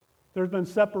There's been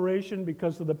separation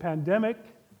because of the pandemic.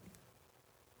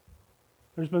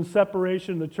 There's been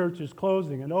separation, the church is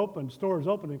closing and open, stores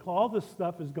opening. All this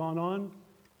stuff has gone on.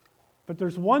 But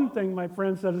there's one thing, my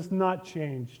friends, that has not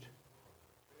changed.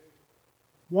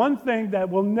 One thing that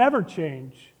will never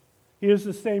change. He is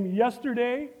the same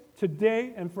yesterday,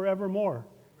 today, and forevermore.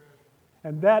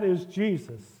 And that is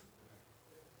Jesus.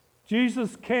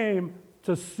 Jesus came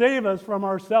to save us from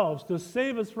ourselves, to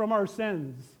save us from our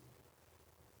sins.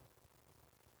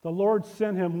 The Lord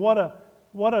sent him. What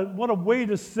a way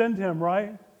to send him,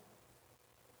 right?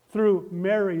 Through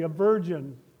Mary, a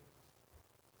virgin,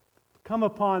 come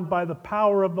upon by the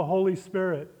power of the Holy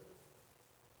Spirit.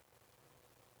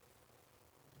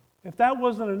 If that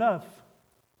wasn't enough,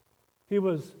 he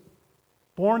was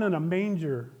born in a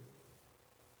manger,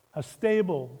 a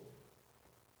stable.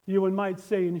 You might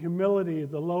say in humility,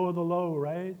 the low of the low,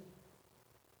 right?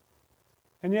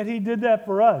 And yet he did that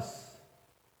for us.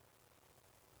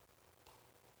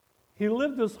 He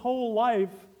lived his whole life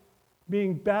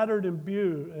being battered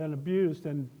and abused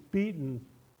and beaten,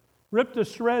 ripped to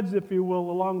shreds, if you will,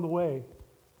 along the way.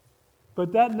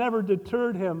 But that never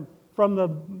deterred him from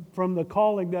the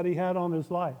calling that he had on his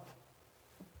life.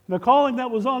 The calling that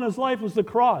was on his life was the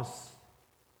cross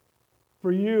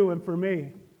for you and for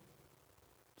me.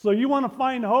 So you want to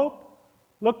find hope?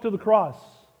 Look to the cross.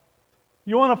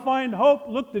 You want to find hope?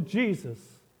 Look to Jesus,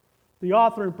 the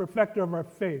author and perfecter of our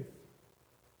faith.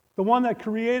 The one that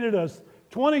created us.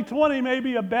 2020 may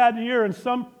be a bad year in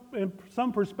some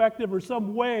perspective or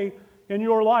some way in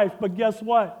your life, but guess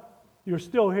what? You're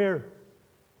still here.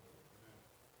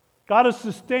 God has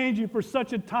sustained you for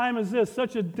such a time as this,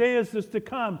 such a day as this to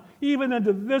come, even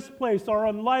into this place or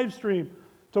on live stream,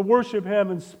 to worship Him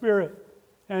in spirit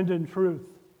and in truth.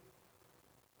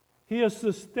 He has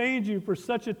sustained you for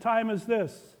such a time as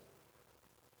this.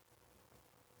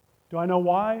 Do I know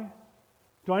why?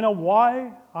 Do I know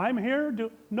why I'm here?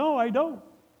 No, I don't.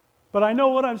 But I know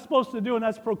what I'm supposed to do, and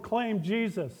that's proclaim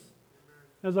Jesus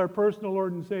as our personal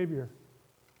Lord and Savior.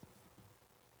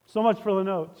 So much for the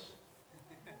notes.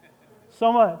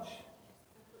 So much.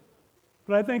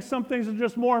 But I think some things are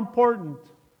just more important.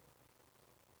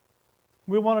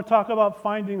 We want to talk about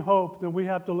finding hope, then we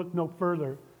have to look no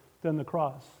further than the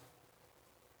cross.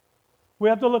 We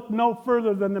have to look no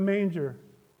further than the manger,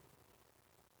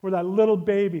 where that little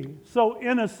baby, so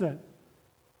innocent,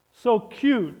 so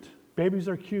cute. Babies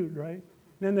are cute, right?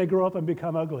 Then they grow up and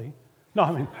become ugly. No,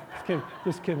 I mean,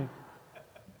 just kidding.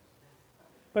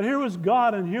 But here was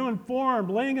God in human form,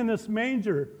 laying in this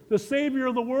manger, the Savior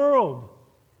of the world,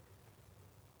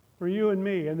 for you and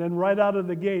me. And then right out of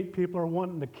the gate, people are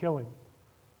wanting to kill Him.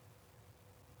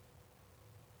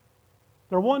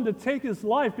 They're wanting to take His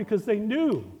life because they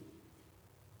knew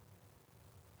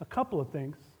a couple of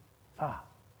things.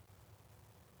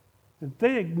 If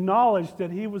they acknowledged that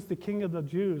He was the King of the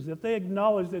Jews, if they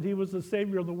acknowledged that He was the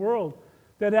Savior of the world,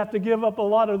 they'd have to give up a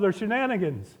lot of their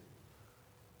shenanigans.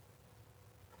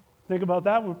 Think about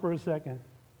that one for a second.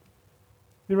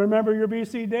 You remember your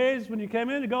BC days when you came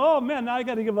in and go, oh man, now I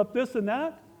got to give up this and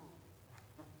that?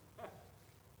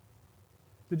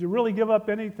 Did you really give up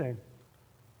anything?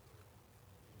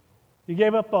 You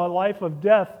gave up a life of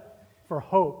death for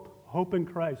hope. Hope in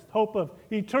Christ, hope of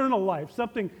eternal life,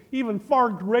 something even far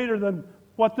greater than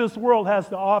what this world has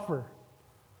to offer.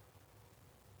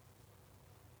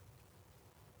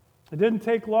 It didn't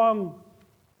take long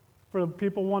for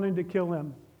people wanting to kill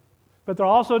Him, but it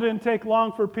also didn't take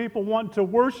long for people wanting to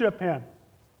worship Him,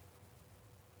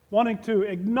 wanting to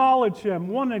acknowledge Him,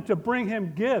 wanting to bring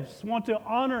Him gifts, want to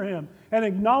honor Him and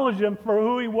acknowledge Him for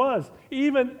who He was,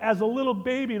 even as a little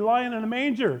baby lying in a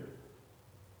manger.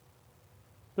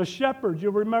 The shepherds,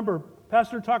 you remember,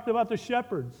 Pastor talked about the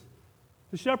shepherds.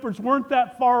 The shepherds weren't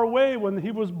that far away when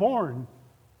He was born.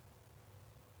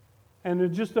 And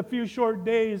in just a few short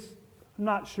days, I'm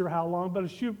not sure how long, but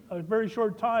a very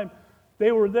short time,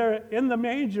 they were there in the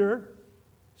manger,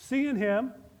 seeing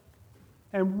Him,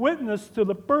 and witnessed to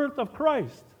the birth of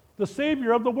Christ, the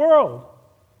Savior of the world.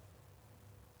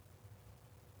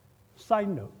 Side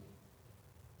note.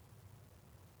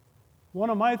 One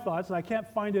of my thoughts, and I can't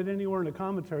find it anywhere in the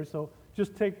commentary, so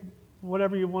just take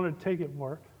whatever you want to take it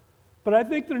for. But I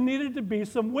think there needed to be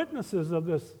some witnesses of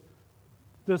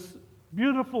this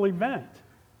beautiful event.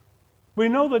 We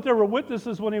know that there were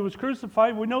witnesses when He was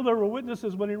crucified. We know there were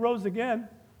witnesses when He rose again.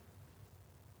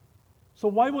 So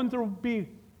why wouldn't there be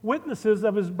witnesses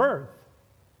of His birth?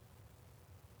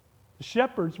 The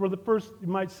shepherds were the first, you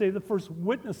might say, the first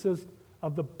witnesses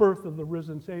of the birth of the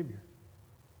risen Savior.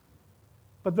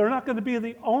 But they're not going to be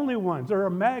the only ones. There are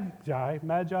magi.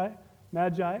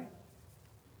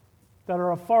 that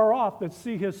are afar off that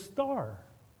see his star.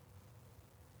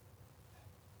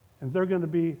 And they're going to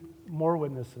be more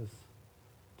witnesses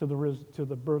to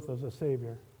the birth of the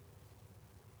Savior.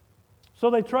 So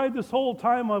they tried this whole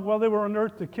time while they were on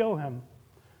earth to kill him.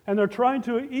 And they're trying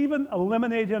to even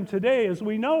eliminate him today, as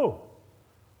we know.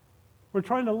 We're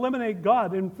trying to eliminate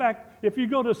God. In fact, if you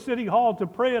go to City Hall to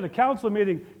pray at a council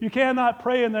meeting, you cannot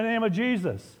pray in the name of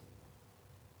Jesus.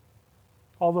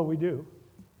 Although we do.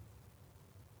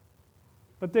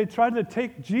 But they try to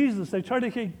take Jesus, they try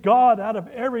to take God out of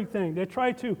everything. They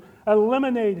try to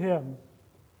eliminate him.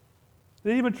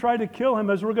 They even try to kill him,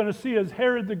 as we're going to see, as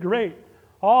Herod the Great.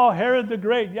 Oh, Herod the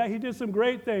Great. Yeah, he did some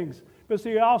great things. But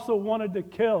he also wanted to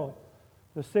kill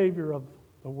the Savior of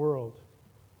the world.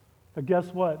 But guess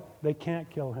what? They can't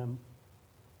kill him.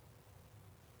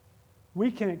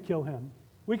 We can't kill him.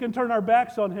 We can turn our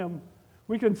backs on him.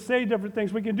 We can say different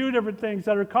things. We can do different things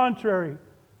that are contrary.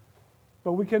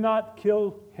 But we cannot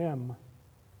kill him.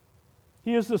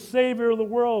 He is the Savior of the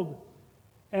world.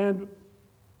 And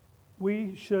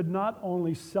we should not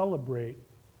only celebrate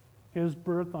his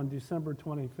birth on December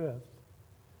 25th,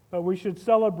 but we should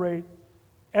celebrate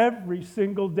every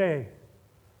single day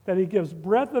that he gives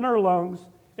breath in our lungs.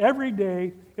 Every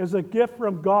day is a gift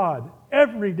from God.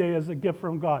 Every day is a gift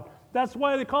from God. That's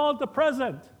why they call it the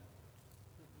present.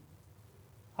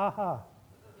 Ha.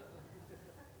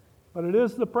 But it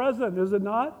is the present, is it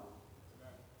not?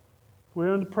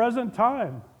 We're in the present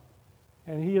time.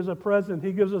 And he is a present.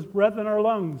 He gives us breath in our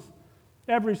lungs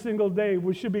every single day.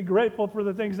 We should be grateful for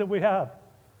the things that we have.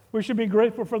 We should be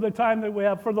grateful for the time that we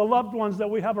have, for the loved ones that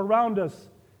we have around us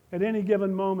at any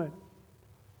given moment.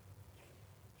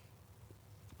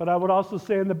 But I would also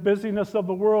say in the busyness of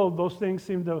the world, those things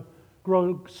seem to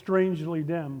grow strangely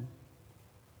dim.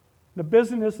 The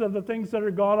busyness of the things that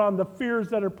are going on, the fears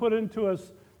that are put into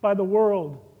us by the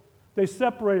world, they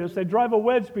separate us. They drive a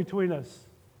wedge between us.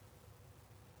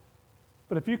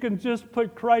 But if you can just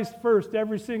put Christ first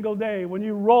every single day, when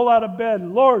you roll out of bed,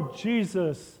 Lord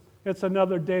Jesus, it's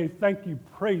another day. Thank you,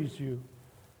 praise you,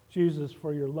 Jesus,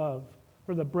 for your love,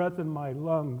 for the breath in my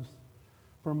lungs,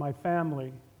 for my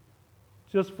family,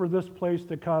 just for this place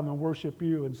to come and worship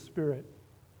you in spirit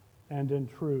and in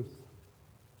truth.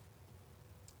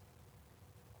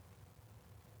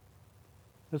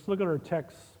 Let's look at our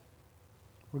text.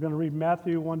 We're going to read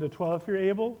Matthew 1 to 12. If you're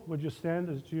able, would you stand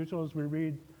as usual as we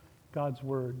read God's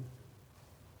word?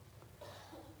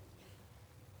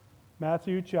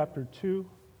 Matthew chapter 2,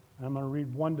 and I'm going to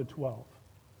read 1 to 12.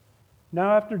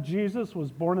 Now after Jesus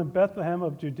was born in Bethlehem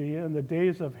of Judea in the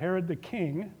days of Herod the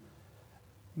king,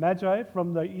 Magi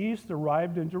from the east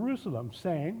arrived in Jerusalem,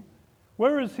 saying,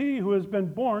 "Where is he who has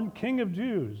been born King of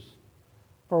Jews?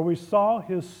 For we saw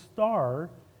his star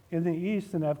in the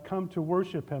east and have come to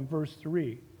worship him." Verse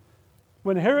 3.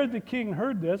 When Herod the king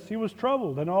heard this, he was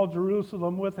troubled, and all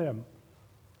Jerusalem with him.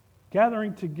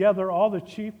 Gathering together all the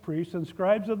chief priests and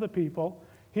scribes of the people,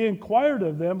 he inquired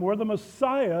of them where the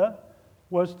Messiah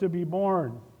was to be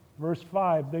born. Verse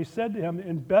 5. They said to him,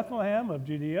 "In Bethlehem of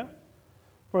Judea,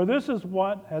 for this is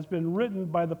what has been written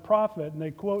by the prophet." And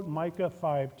they quote Micah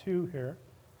 5:2 here.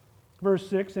 Verse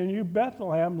 6. "And you,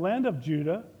 Bethlehem, land of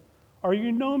Judah, are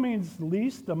you no means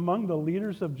least among the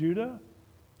leaders of Judah?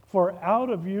 For out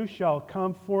of you shall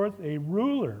come forth a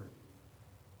ruler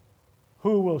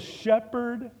who will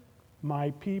shepherd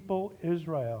my people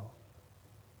Israel."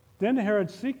 Then Herod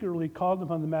secretly called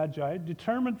upon the Magi,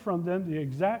 determined from them the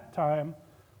exact time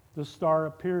the star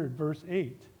appeared. Verse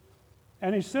 8.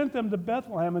 And he sent them to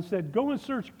Bethlehem and said, "Go and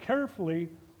search carefully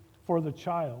for the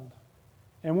child.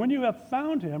 And when you have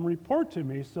found him, report to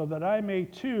me so that I may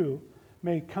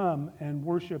come and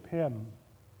worship him."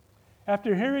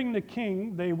 After hearing the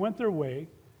king, they went their way,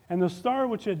 and the star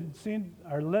which had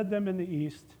led them in the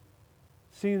east,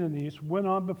 seen in the east, went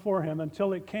on before him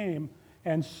until it came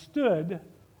and stood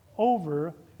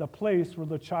over the place where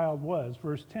the child was.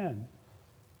 Verse 10.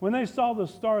 When they saw the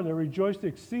star, they rejoiced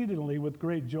exceedingly with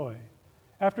great joy.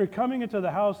 After coming into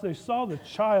the house, they saw the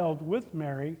child with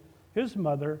Mary, his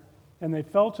mother, and they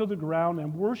fell to the ground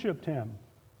and worshipped him.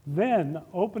 Then,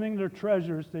 opening their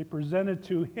treasures, they presented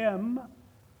to him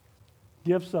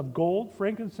gifts of gold,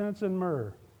 frankincense, and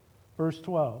myrrh. Verse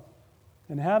 12.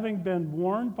 And having been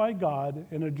warned by God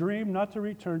in a dream not to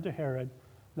return to Herod,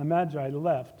 the Magi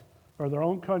left for their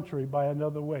own country by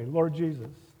another way. Lord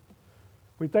Jesus,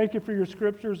 we thank you for your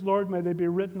scriptures, Lord. May they be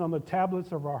written on the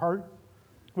tablets of our heart.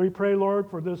 We pray, Lord,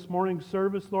 for this morning's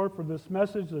service, Lord, for this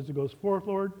message as it goes forth,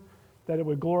 Lord, that it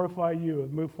would glorify you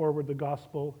and move forward the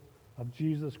gospel of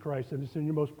Jesus Christ. And it's in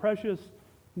your most precious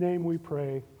name we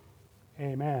pray.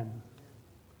 Amen.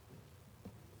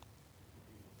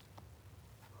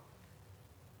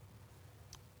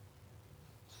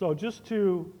 So just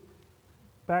to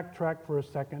backtrack for a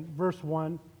second, verse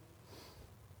 1,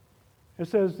 it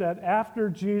says that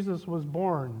after Jesus was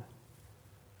born,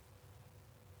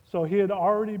 so he had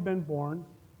already been born,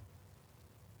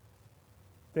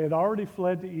 they had already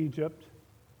fled to Egypt,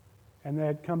 and they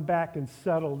had come back and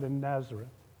settled in Nazareth.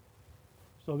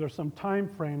 So there's some time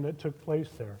frame that took place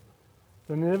there.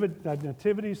 The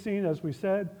nativity scene, as we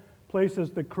said, places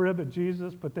the crib at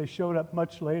Jesus, but they showed up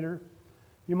much later.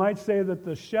 You might say that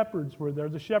the shepherds were there.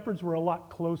 The shepherds were a lot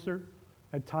closer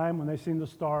at time when they seen the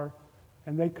star,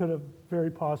 and they could have very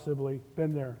possibly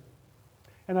been there.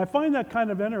 And I find that kind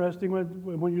of interesting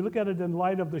when you look at it in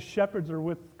light of the shepherds are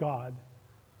with God.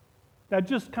 That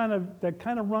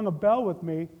kind of rung a bell with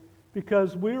me,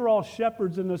 because we're all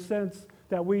shepherds in the sense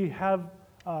that we have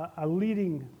a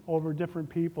leading over different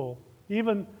people.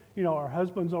 Even, our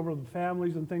husbands over the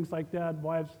families and things like that,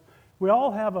 wives. We're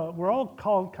all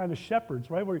called kind of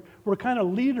shepherds, right? We're kind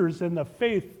of leaders in the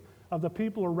faith of the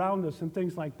people around us and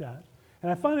things like that.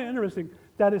 And I find it interesting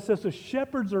that it says the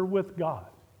shepherds are with God.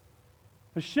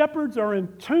 The shepherds are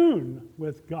in tune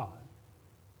with God.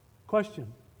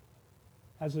 Question: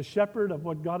 as a shepherd of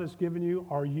what God has given you,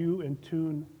 are you in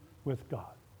tune with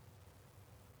God?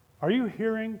 Are you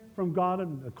hearing from God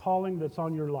and the calling that's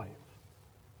on your life?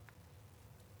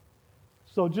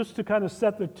 So just to kind of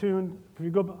set the tune,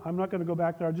 I'm not going to go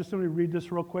back there. I'm just going to read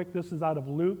this real quick. This is out of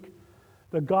Luke.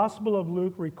 The Gospel of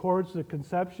Luke records the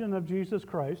conception of Jesus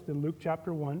Christ in Luke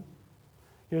chapter 1,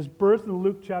 his birth in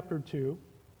Luke chapter 2.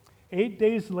 8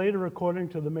 days later, according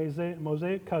to the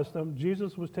Mosaic custom,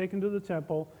 Jesus was taken to the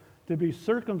temple to be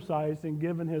circumcised and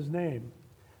given his name.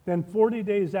 Then 40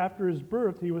 days after his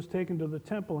birth, he was taken to the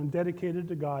temple and dedicated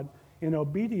to God in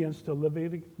obedience to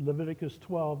Leviticus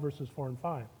 12, verses 4 and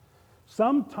 5.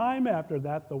 Some time after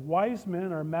that, the wise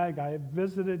men, or magi,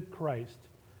 visited Christ,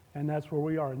 and that's where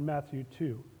we are in Matthew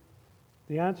 2.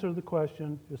 The answer to the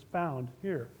question is found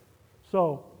here.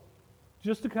 So,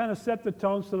 just to kind of set the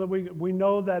tone so that we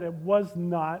know that it was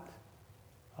not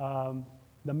the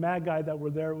magi that were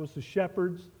there, it was the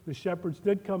shepherds. The shepherds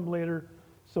did come later,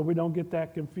 so we don't get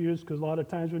that confused, because a lot of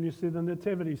times when you see the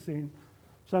nativity scene,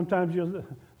 sometimes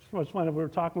it's funny, we were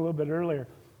talking a little bit earlier,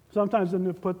 sometimes then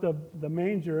they'll put the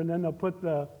manger, and then they'll put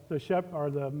the shepherd or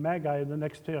the magi in the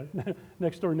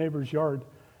next door neighbor's yard,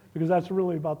 because that's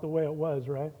really about the way it was,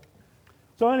 right?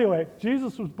 So anyway,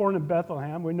 Jesus was born in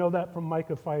Bethlehem. We know that from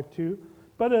Micah 5:2.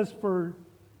 But as for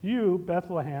you,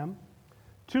 Bethlehem,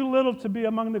 too little to be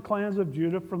among the clans of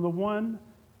Judah, for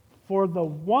the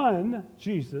one,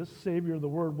 Jesus, Savior of the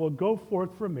world, will go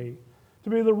forth from me to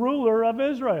be the ruler of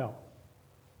Israel.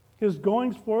 His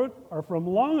goings forth are from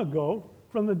long ago,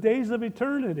 from the days of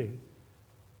eternity.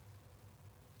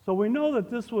 So we know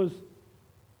that this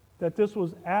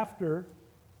was after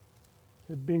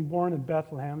being born in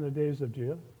Bethlehem, the days of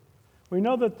Judah. We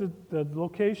know that the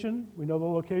location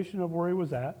of where he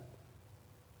was at.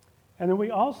 And then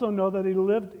we also know that he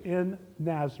lived in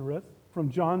Nazareth, from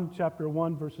John chapter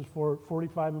 1, verses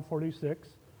 45 and 46.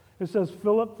 It says,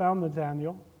 Philip found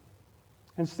Nathanael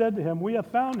and said to him, we have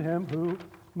found him who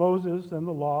Moses and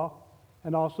the law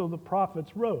and also the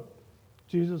prophets wrote,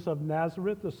 Jesus of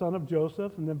Nazareth, the son of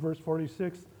Joseph. And then verse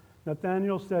 46,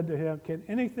 Nathanael said to him, can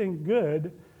anything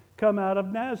good come out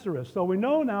of Nazareth? So we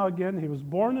know now again he was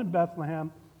born in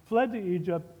Bethlehem, fled to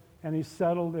Egypt, and he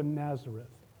settled in Nazareth.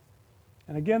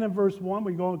 And again in verse 1,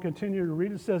 we go and continue to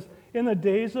read. It says, in the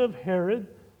days of Herod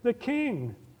the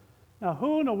king. Now,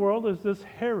 who in the world is this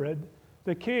Herod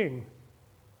the king?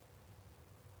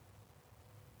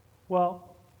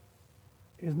 Well,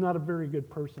 he's not a very good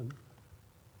person.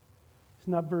 He's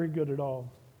not very good at all.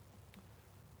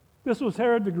 This was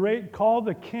Herod the Great, called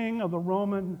the king of the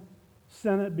Roman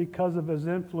Senate because of his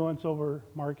influence over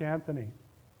Mark Antony.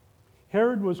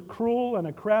 Herod was cruel and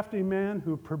a crafty man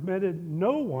who permitted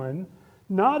no one,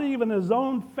 not even his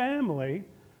own family,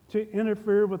 to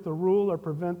interfere with the rule or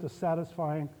prevent the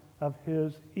satisfying of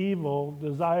his evil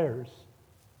desires.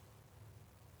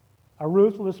 A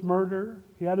ruthless murderer.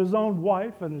 He had his own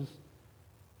wife and his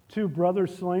 2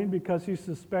 brothers slain because he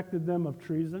suspected them of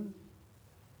treason.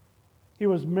 He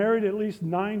was married at least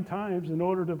 9 times in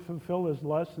order to fulfill his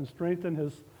lusts and strengthen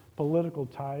his political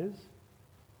ties.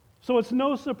 So it's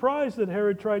no surprise that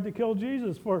Herod tried to kill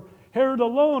Jesus, for Herod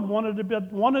alone wanted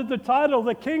the title,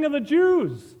 the King of the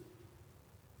Jews.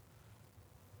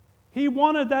 He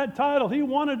wanted that title. He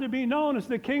wanted to be known as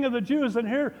the King of the Jews. And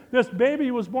here, this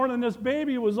baby was born, and this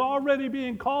baby was already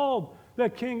being called the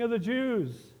King of the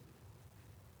Jews.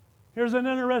 Here's an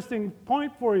interesting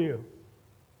point for you.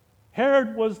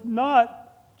 Herod was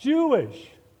not Jewish.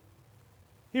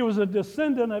 He was a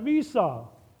descendant of Esau.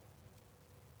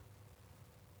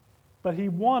 but he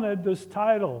wanted this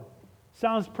title.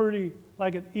 Sounds pretty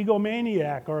like an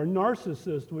egomaniac or a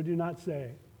narcissist, would you not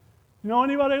say? You know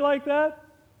anybody like that?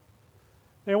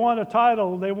 They want a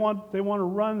title. They want to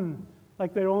run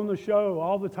like they own the show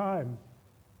all the time.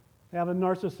 They have a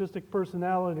narcissistic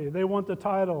personality. They want the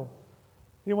title.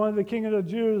 He wanted the king of the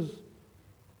Jews,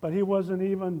 but he wasn't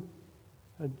even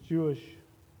a Jewish.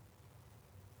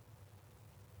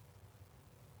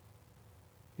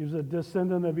 He was a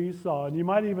descendant of Esau. And you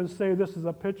might even say this is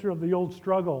a picture of the old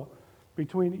struggle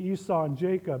between Esau and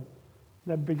Jacob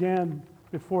that began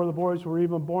before the boys were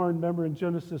even born. Remember in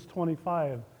Genesis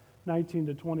 25, 19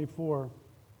 to 24.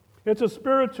 It's a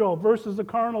spiritual versus a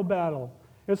carnal battle.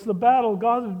 It's the battle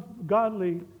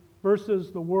godly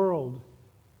versus the world.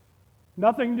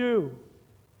 Nothing new.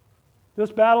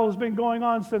 This battle has been going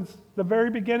on since the very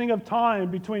beginning of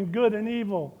time between good and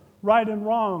evil, right and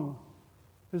wrong.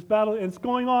 This battle, it's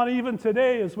going on even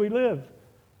today as we live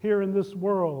here in this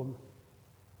world.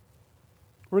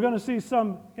 We're going to see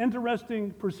some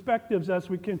interesting perspectives as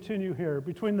we continue here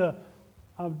between the,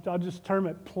 I'll just term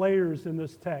it players in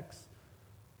this text.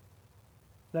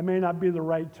 That may not be the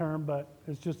right term, but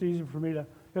it's just easy for me to,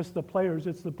 it's the players,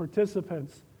 it's the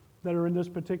participants that are in this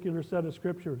particular set of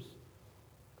scriptures.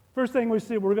 First thing we're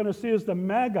going to see is the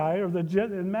Magi,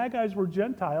 and Magi's were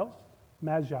Gentiles.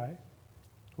 Magi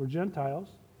were Gentiles.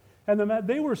 And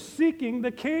they were seeking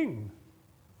the king.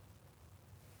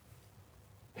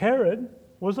 Herod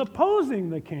was opposing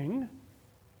the king,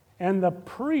 and the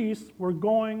priests were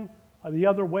going the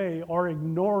other way or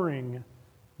ignoring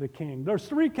the king. There's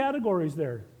three categories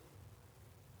there.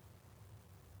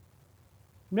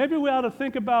 Maybe we ought to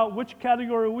think about which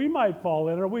category we might fall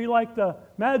in. Are we like the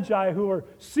Magi who are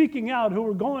seeking out, who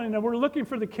are going, and we're looking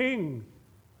for the king?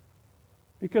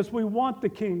 Because we want the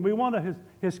king. We want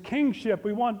his kingship.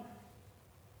 We want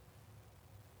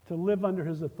to live under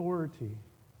his authority.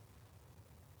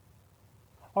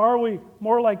 Or are we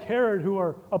more like Herod who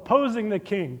are opposing the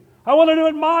king? I want to do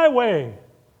it my way.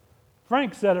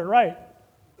 Frank said it right.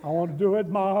 I want to do it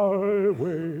my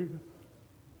way.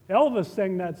 Elvis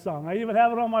sang that song. I even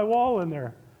have it on my wall in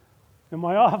there, in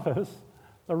my office,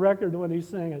 the record when he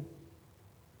sang it.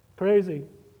 Crazy.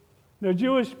 The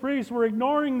Jewish priests were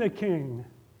ignoring the king.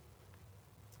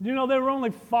 You know, they were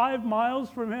only 5 miles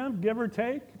from him, give or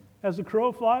take, as the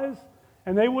crow flies,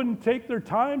 and they wouldn't take their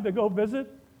time to go visit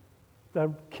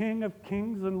the King of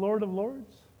Kings and Lord of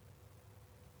Lords.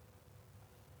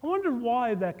 I wonder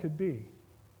why that could be.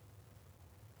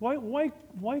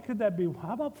 Why could that be?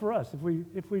 How about for us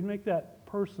if we make that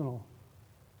personal?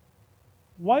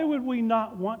 Why would we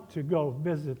not want to go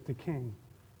visit the king?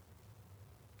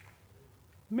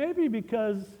 Maybe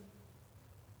because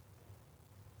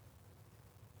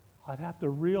I'd have to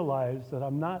realize that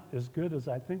I'm not as good as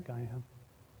I think I am.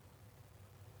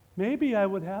 Maybe I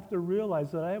would have to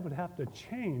realize that I would have to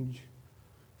change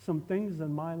some things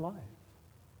in my life.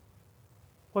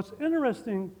 What's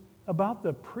interesting about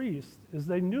the priests is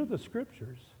they knew the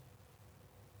scriptures.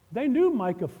 They knew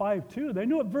Micah 5:2. They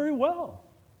knew it very well.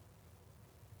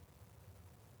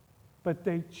 But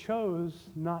they chose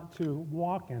not to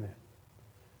walk in it.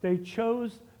 They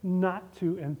chose not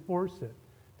to enforce it.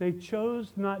 They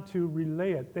chose not to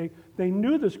relay it. They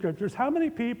knew the scriptures. How many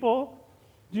people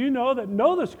do you know that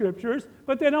know the scriptures,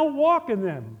 but they don't walk in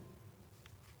them?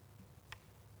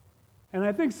 And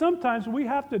I think sometimes we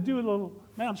have to do a little,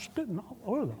 man, I'm spitting all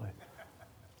over the place.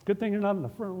 Good thing you're not in the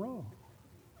front row.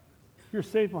 You're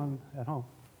safe at home.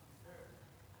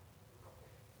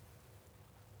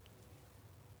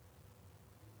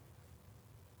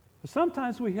 But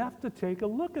sometimes we have to take a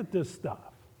look at this stuff.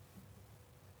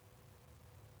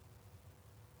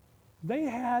 They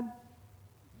had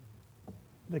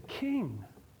the king.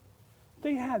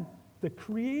 They had the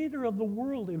creator of the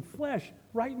world in flesh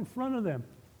right in front of them.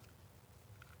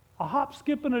 A hop,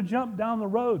 skip, and a jump down the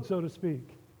road, so to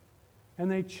speak.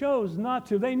 And they chose not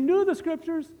to. They knew the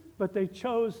scriptures, but they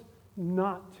chose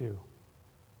not to.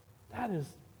 That is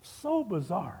so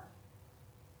bizarre.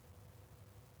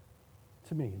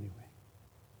 To me, anyway.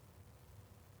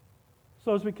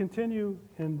 So as we continue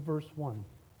in verse 1.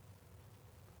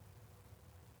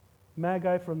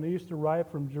 Magi from the east arrived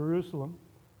from Jerusalem.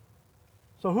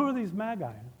 So who are these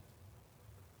Magi?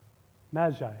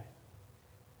 Magi.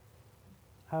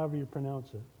 However you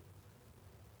pronounce it.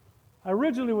 I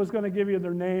originally was going to give you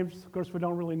their names. Of course, we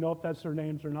don't really know if that's their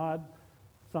names or not.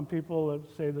 Some people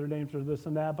say their names are this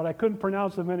and that, but I couldn't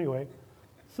pronounce them anyway.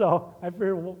 So I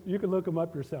figured, well, you can look them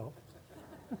up yourself.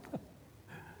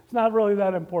 It's not really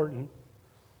that important.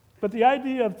 But the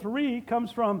idea of 3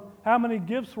 comes from how many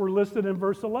gifts were listed in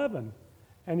verse 11.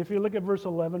 And if you look at verse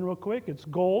 11 real quick, it's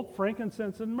gold,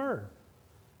 frankincense, and myrrh.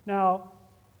 Now,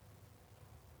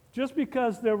 just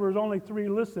because there was only 3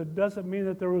 listed doesn't mean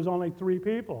that there was only 3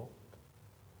 people.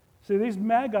 See, these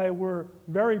magi were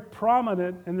very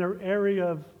prominent in their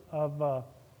area of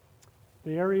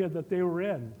the area that they were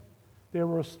in. They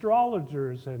were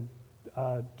astrologers and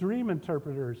dream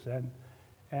interpreters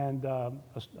and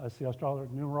I see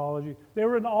astrology, numerology. They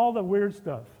were in all the weird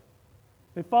stuff.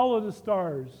 They followed the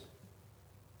stars.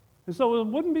 And so it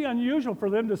wouldn't be unusual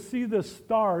for them to see this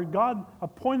star. God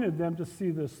appointed them to see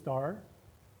this star,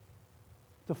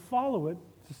 to follow it,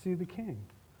 to see the king.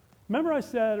 Remember I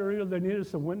said earlier they needed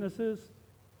some witnesses?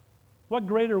 What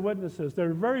greater witnesses?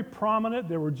 They're very prominent.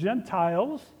 They were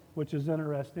Gentiles, which is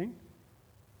interesting.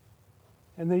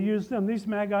 And they used them, these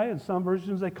magi, in some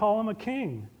versions they call them a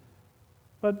king.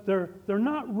 But they're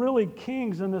not really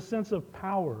kings in the sense of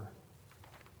power.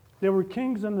 They were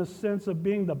kings in the sense of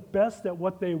being the best at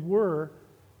what they were,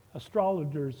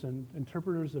 astrologers and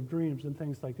interpreters of dreams and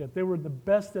things like that. They were the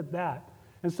best at that.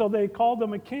 And so they called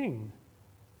them a king.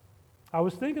 I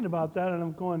was thinking about that and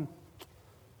I'm going,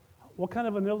 what kind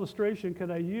of an illustration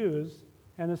could I use?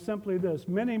 And it's simply this.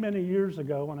 Many, many years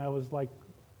ago when I was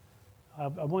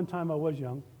at one time I was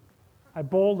young, I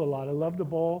bowled a lot. I loved to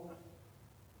bowl.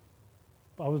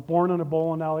 I was born in a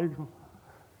bowling alley,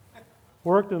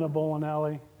 worked in a bowling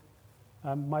alley.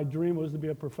 My dream was to be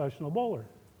a professional bowler.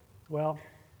 Well,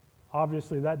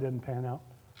 obviously that didn't pan out.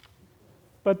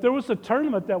 But there was a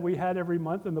tournament that we had every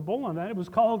month in the bowling alley. It was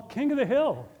called King of the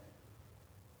Hill.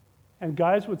 And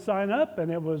guys would sign up,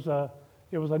 and it was a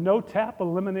no-tap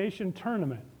elimination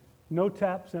tournament. No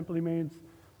tap simply means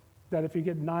that if you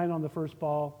get 9 on the first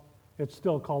ball, it's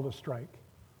still called a strike.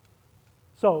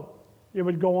 So it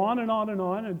would go on and on and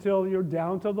on until you're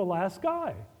down to the last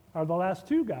guy, or the last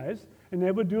 2 guys, and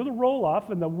they would do the roll-off,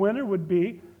 and the winner would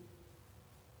be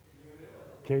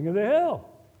King of the Hill.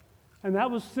 And that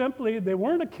was simply, they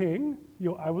weren't a king.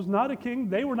 I was not a king.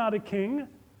 They were not a king.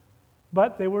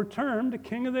 But they were termed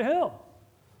King of the Hill.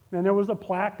 And there was a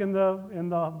plaque in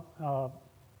the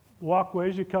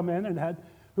walkways you come in and had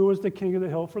who was the King of the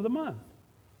Hill for the month.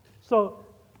 So,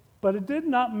 but it did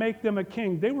not make them a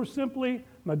king. They were simply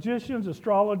magicians,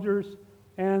 astrologers,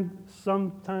 and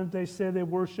sometimes they say they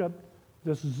worshiped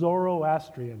this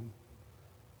Zoroastrian.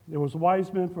 There was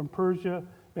wise men from Persia,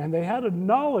 and they had a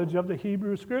knowledge of the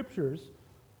Hebrew Scriptures,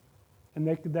 and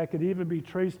that could even be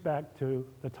traced back to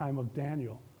the time of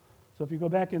Daniel. So if you go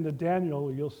back into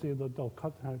Daniel, you'll see that they'll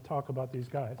talk about these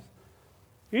guys.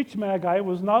 Each magi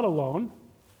was not alone.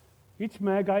 Each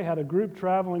magi had a group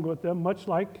traveling with them, much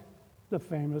like the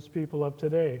famous people of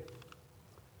today.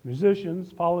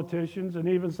 Musicians, politicians, and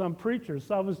even some preachers.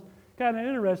 So I was kind of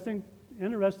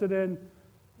interested in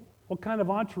what kind of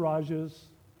entourages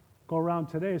go around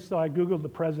today. So I Googled the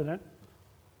president.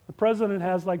 The president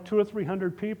has like 200 or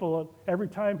 300 people every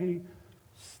time he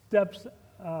steps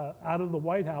out of the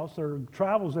White House or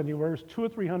travels anywhere. There's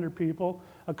 200 or 300 people,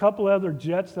 a couple other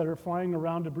jets that are flying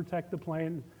around to protect the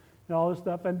plane and all this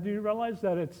stuff. And do you realize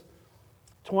that it's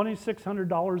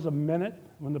 $2,600 a minute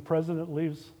when the president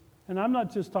leaves? And I'm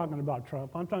not just talking about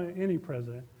Trump. I'm talking any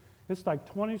president. It's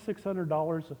like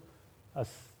 $2,600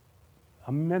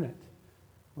 a minute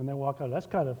when they walk out. That's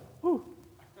kind of, whew.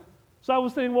 So I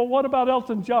was thinking, well, what about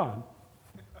Elton John?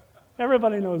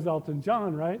 Everybody knows Elton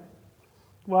John, right?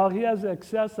 Well, he has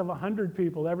excess of 100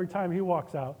 people every time he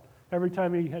walks out, every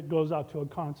time he goes out to a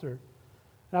concert.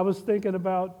 And I was thinking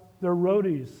about their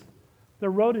roadies.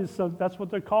 Their roadies, so that's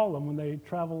what they call them when they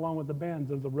travel along with the bands.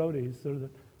 They're the roadies. They're the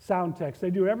sound techs.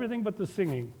 They do everything but the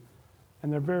singing,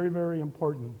 and they're very, very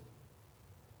important.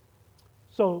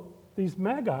 So these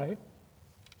magi,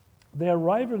 they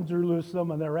arrive in Jerusalem,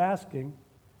 and they're asking,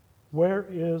 where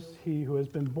is he who has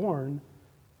been born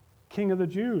King of the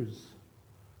Jews?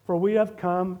 For we have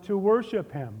come to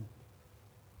worship him.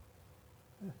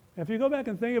 If you go back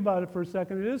and think about it for a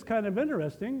second, it is kind of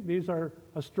interesting. These are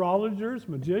astrologers,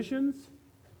 magicians,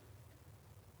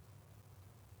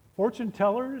 fortune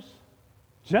tellers,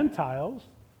 Gentiles,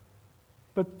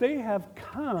 but they have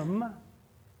come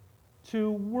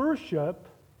to worship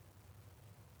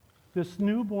this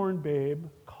newborn babe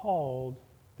called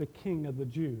the King of the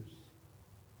Jews.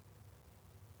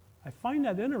 I find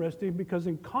that interesting because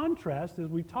in contrast, as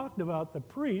we talked about the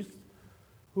priests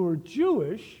who are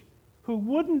Jewish, who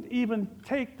wouldn't even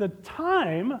take the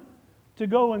time to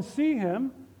go and see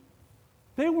him,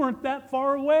 they weren't that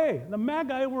far away. The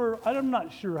Magi were, I'm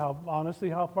not sure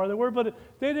how far they were, but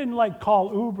they didn't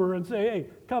call Uber and say, hey,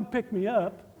 come pick me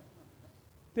up.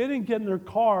 They didn't get in their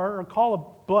car or call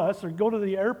a bus or go to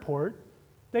the airport.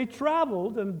 They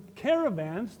traveled in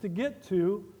caravans to get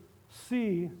to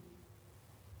see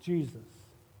Jesus.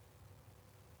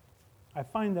 I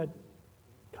find that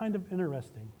kind of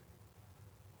interesting.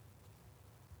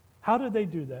 How did they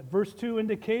do that? Verse 2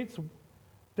 indicates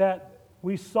that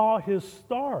we saw his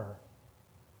star.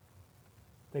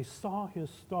 They saw his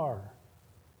star.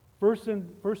 Verse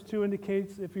 2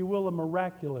 indicates, if you will, a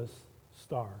miraculous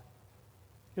star.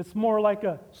 It's more like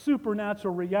a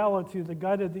supernatural reality that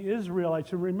guided the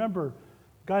Israelites. You remember,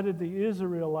 guided the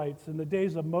Israelites in the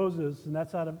days of Moses, and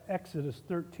that's out of Exodus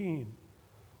 13.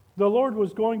 The Lord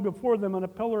was going before them in a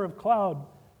pillar of cloud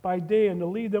by day and to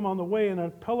lead them on the way, and a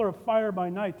pillar of fire by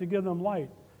night to give them light,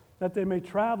 that they may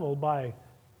travel by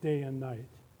day and night.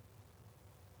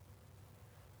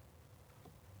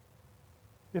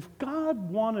 If God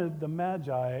wanted the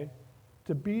Magi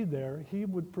to be there, he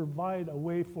would provide a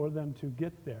way for them to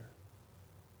get there.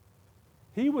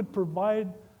 He would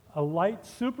provide a light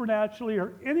supernaturally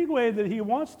or any way that he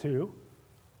wants to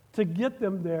get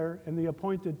them there in the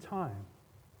appointed time.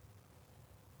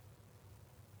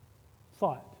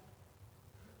 Thought.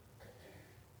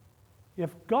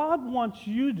 If God wants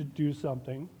you to do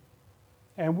something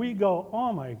and we go,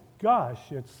 oh my gosh,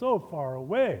 it's so far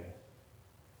away.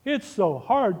 It's so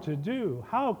hard to do.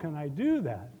 How can I do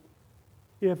that?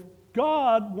 If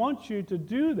God wants you to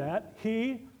do that,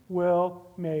 he will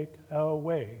make a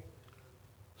way.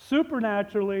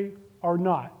 Supernaturally or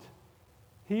not,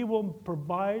 he will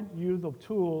provide you the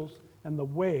tools and the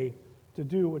way to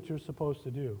do what you're supposed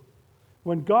to do.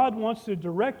 When God wants to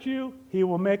direct you, he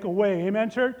will make a way. Amen,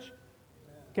 church? Amen.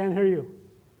 Can't hear you.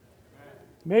 Amen.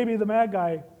 Maybe the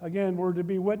Magi, again, were to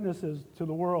be witnesses to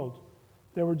the world.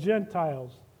 They were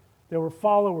Gentiles. They were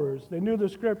followers. They knew the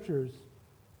Scriptures.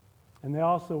 And they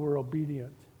also were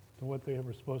obedient to what they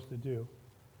were supposed to do.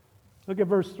 Look at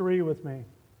verse 3 with me.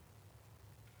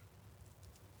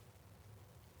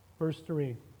 Verse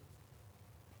 3.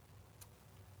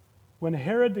 When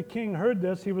Herod the king heard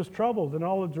this, he was troubled, and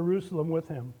all of Jerusalem with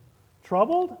him.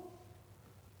 Troubled?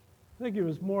 I think he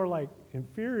was more like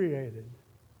infuriated.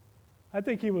 I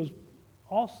think he was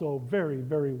also very,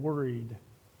 very worried.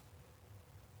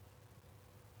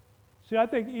 See, I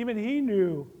think even he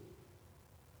knew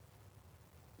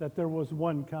that there was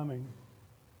one coming.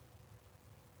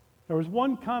 There was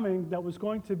one coming that was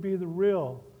going to be the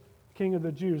real King of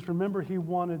the Jews. Remember, he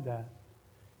wanted that.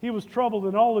 He was troubled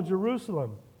in all of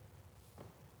Jerusalem.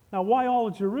 Now, why all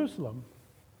of Jerusalem?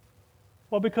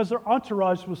 Well, because their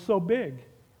entourage was so big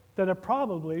that it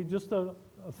probably, just a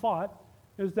thought,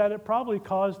 is that it probably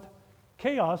caused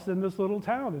chaos in this little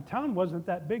town. The town wasn't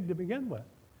that big to begin with.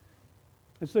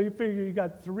 And so you figure you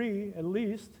got 3 at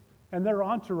least, and their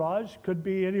entourage could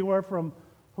be anywhere from,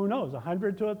 who knows,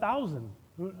 100 to 1,000.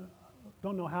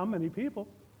 Don't know how many people.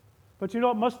 But it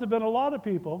must have been a lot of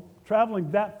people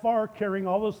traveling that far, carrying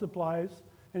all the supplies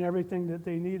and everything that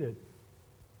they needed.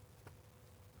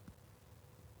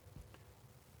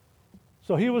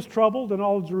 So he was troubled in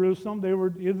all of Jerusalem. They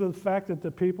were either the fact that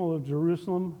the people of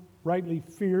Jerusalem rightly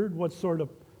feared what sort of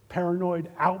paranoid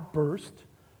outburst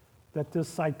that this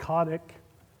psychotic,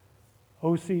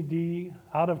 OCD,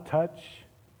 out of touch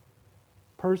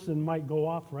person might go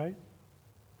off, right?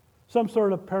 Some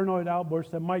sort of paranoid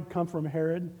outburst that might come from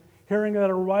Herod, hearing that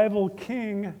a rival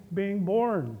king being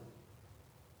born.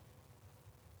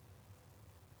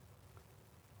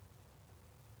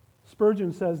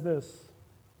 Spurgeon says this: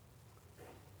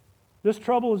 this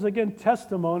trouble is again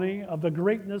testimony of the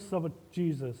greatness of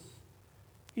Jesus.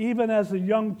 Even as a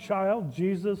young child,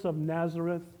 Jesus of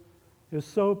Nazareth is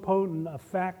so potent a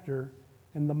factor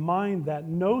in the mind that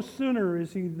no sooner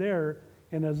is he there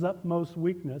in his utmost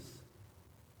weakness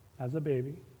as a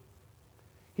baby,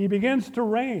 he begins to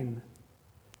reign.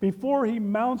 Before he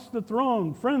mounts the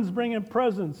throne, friends bring him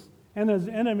presents, and his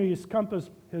enemies compass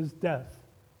his death.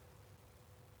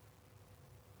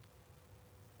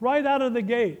 Right out of the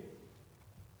gate,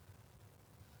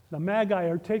 the Magi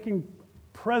are taking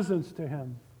presents to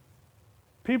him.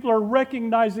 People are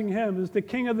recognizing him as the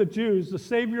King of the Jews, the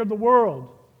Savior of the world.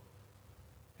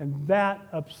 And that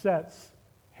upsets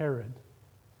Herod.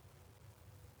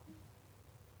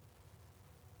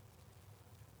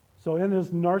 So in his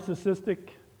narcissistic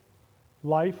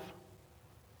life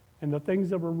and the things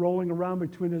that were rolling around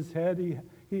between his head,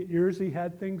 he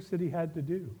had things that he had to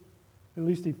do. At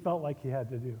least he felt like he had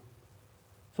to do.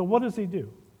 So what does he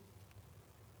do?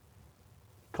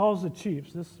 Calls the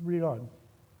chiefs. Let's read on.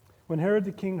 When Herod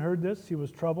the king heard this, he was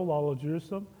troubled, all of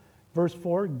Jerusalem. Verse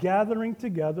 4, gathering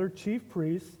together chief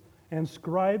priests and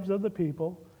scribes of the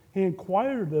people, he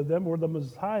inquired of them where the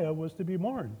Messiah was to be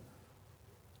born.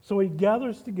 So he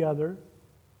gathers together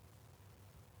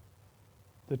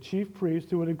the chief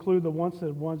priests, who would include the ones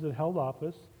that held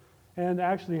office, And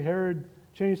actually, Herod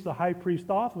changed the high priest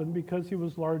often because he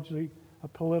was largely a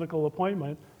political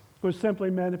appointment, which simply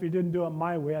meant if you didn't do it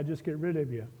my way, I'd just get rid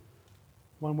of you.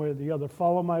 One way or the other.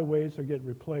 Follow my ways or get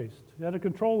replaced. He had a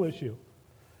control issue.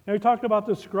 Now, we talked about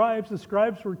the scribes. The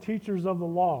scribes were teachers of the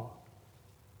law.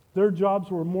 Their jobs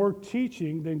were more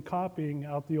teaching than copying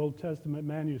out the Old Testament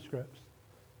manuscripts,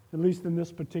 at least in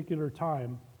this particular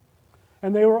time.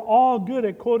 And they were all good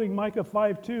at quoting Micah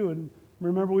 5:2. And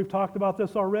remember, we've talked about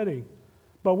this already.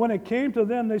 But when it came to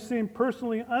them, they seemed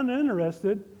personally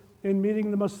uninterested in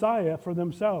meeting the Messiah for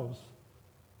themselves.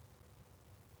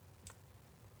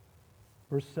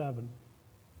 Verse 7.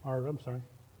 Or, I'm sorry.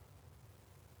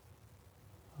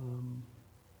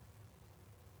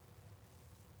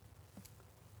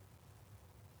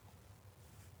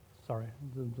 Sorry,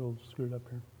 I'm a little screwed up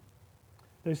here.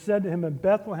 They said to him in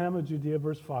Bethlehem of Judea,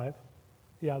 verse 5.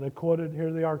 Yeah, they quoted,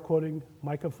 here they are quoting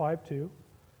Micah 5:2.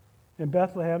 In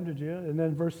Bethlehem, Judea, and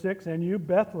then verse 6, and you,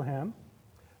 Bethlehem,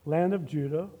 land of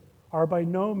Judah, are by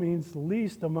no means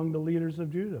least among the leaders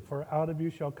of Judah, for out of you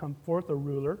shall come forth a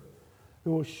ruler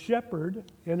who will shepherd,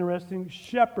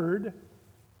 shepherd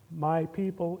my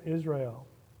people Israel.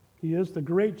 He is the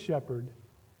great shepherd.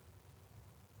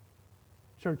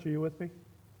 Church, are you with me?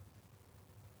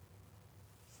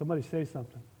 Somebody say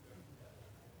something.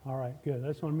 All right, good. I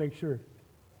just want to make sure.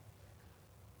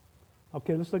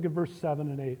 Okay, let's look at verse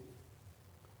 7 and 8.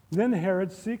 Then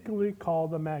Herod secretly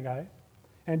called the Magi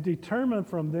and determined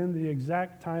from them the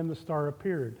exact time the star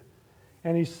appeared.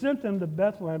 And he sent them to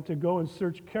Bethlehem to go and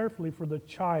search carefully for the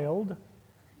child.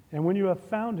 And when you have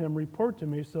found him, report to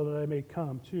me so that I may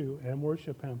come too and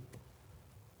worship him.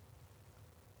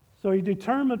 So he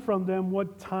determined from them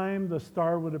what time the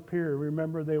star would appear.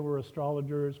 Remember, they were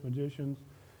astrologers, magicians.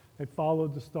 They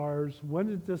followed the stars. When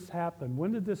did this happen?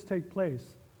 When did this take place?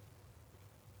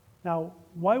 Now,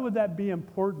 why would that be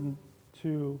important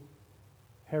to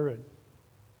Herod?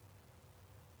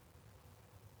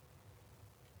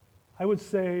 I would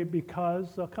say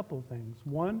because a couple of things.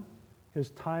 One, his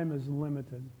time is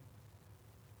limited.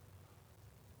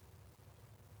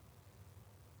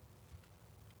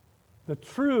 The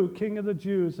true King of the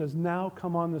Jews has now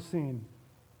come on the scene.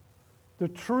 The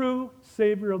true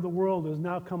Savior of the world has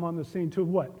now come on the scene to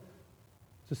what?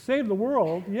 To save the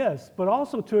world, yes, but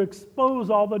also to expose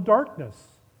all the darkness.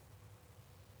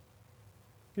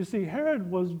 You see,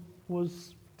 Herod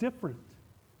was different.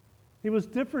 He was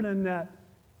different in that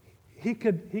he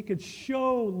could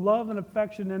show love and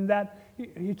affection, and that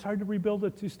he tried to rebuild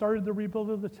it. He started the rebuild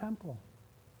of the temple.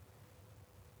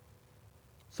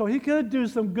 So he could do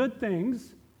some good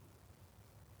things,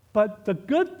 but the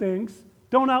good things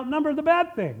don't outnumber the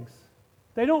bad things.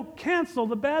 They don't cancel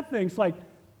the bad things, like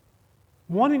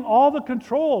wanting all the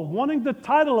control, wanting the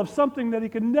title of something that he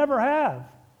could never have,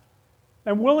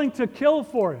 and willing to kill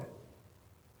for it.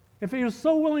 If he was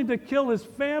so willing to kill his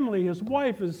family, his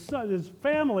wife, his son, his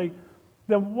family,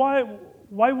 then why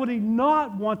would he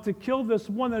not want to kill this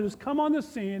one that has come on the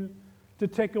scene to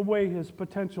take away his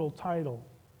potential title?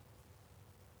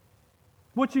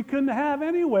 Which he couldn't have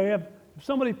anyway if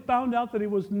somebody found out that he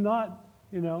was not,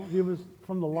 he was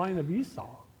from the line of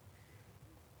Esau.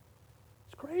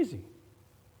 It's crazy.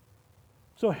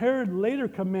 So Herod later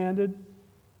commanded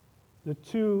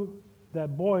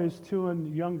that boys 2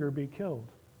 and younger be killed.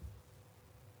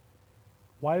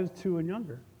 Why is 2 and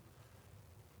younger?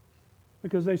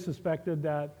 Because they suspected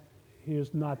that he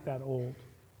is not that old.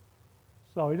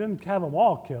 So he didn't have them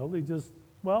all killed. He just,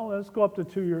 let's go up to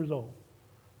 2 years old.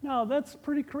 Now, that's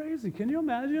pretty crazy. Can you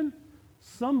imagine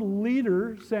some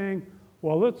leader saying,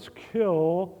 let's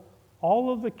kill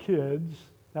all of the kids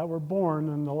that were born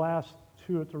in the last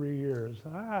 2 or 3 years.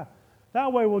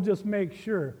 That way we'll just make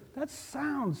sure. That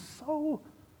sounds so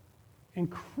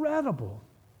incredible.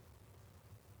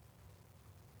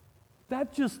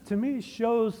 That just, to me,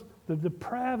 shows the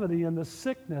depravity and the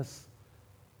sickness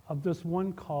of this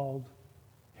one called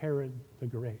Herod the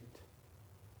Great.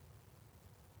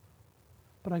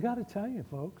 But I got to tell you,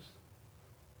 folks,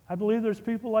 I believe there's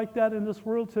people like that in this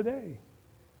world today.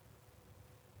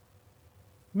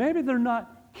 Maybe they're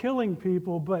not killing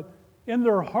people, but in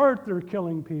their heart they're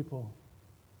killing people.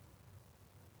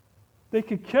 They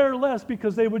could care less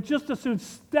because they would just as soon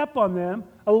step on them,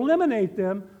 eliminate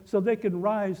them, so they can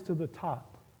rise to the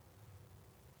top.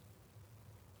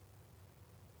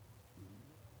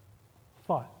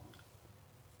 Thought.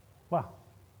 Wow.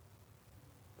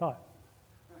 Thought.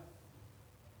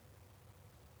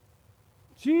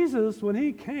 Jesus, when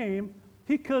he came,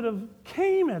 he could have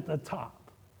came at the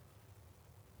top.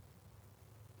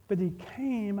 But he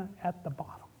came at the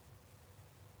bottom.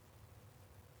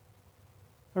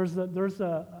 There's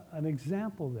an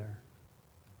example there.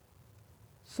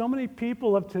 So many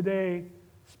people of today,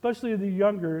 especially the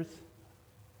youngers,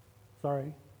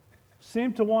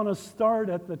 seem to want to start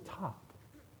at the top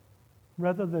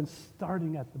rather than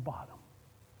starting at the bottom.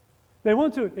 They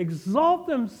want to exalt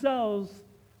themselves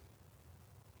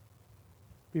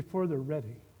before they're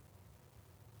ready.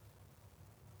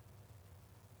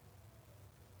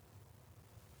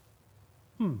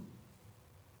 Does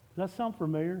that sound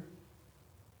familiar?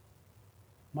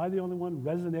 Am I the only one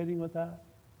resonating with that?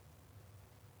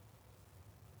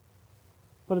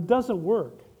 But it doesn't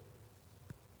work.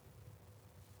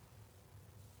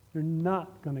 You're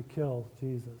not going to kill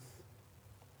Jesus.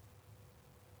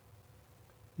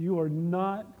 You are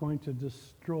not going to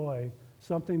destroy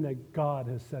something that God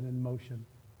has set in motion.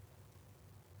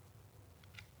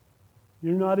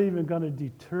 You're not even going to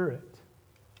deter it.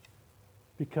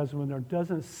 Because when there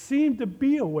doesn't seem to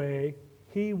be a way,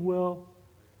 He will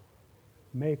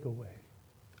make a way.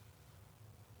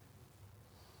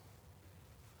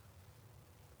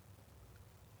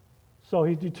 So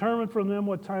He determined from them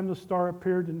what time the star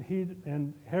appeared,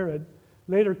 and Herod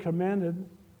later commanded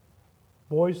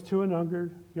boys 2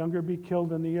 and younger be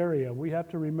killed in the area. We have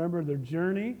to remember their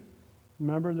journey.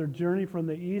 Remember, their journey from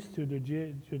the east to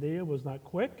Judea was not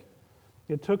quick.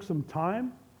 It took some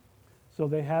time. So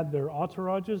they had their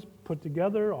entourages put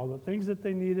together, all the things that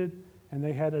they needed, and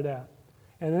they headed out.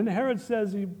 And then Herod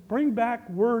says, bring back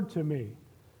word to me,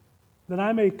 that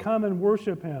I may come and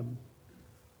worship him.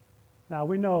 Now,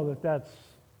 we know that that's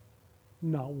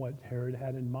not what Herod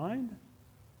had in mind.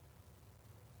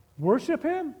 Worship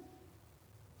him?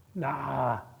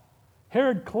 Nah.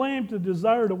 Herod claimed to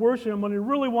desire to worship him when he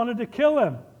really wanted to kill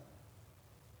him.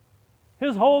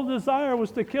 His whole desire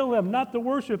was to kill him, not to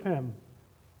worship him.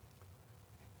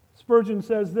 Spurgeon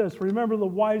says this, remember the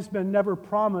wise men never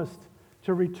promised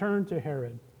to return to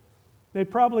Herod. They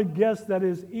probably guessed that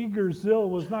his eager zeal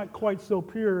was not quite so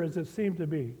pure as it seemed to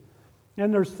be,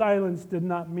 and their silence did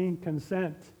not mean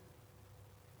consent.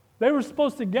 They were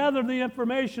supposed to gather the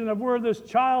information of where this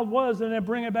child was and then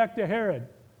bring it back to Herod,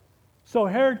 so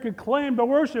Herod could claim to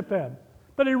worship him,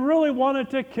 but he really wanted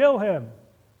to kill him.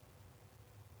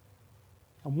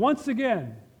 And once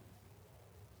again,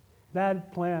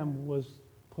 that plan was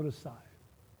put aside.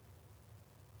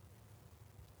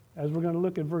 As we're going to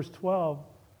look at verse 12,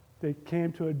 they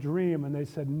came to a dream and they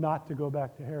said not to go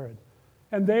back to Herod.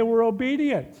 And they were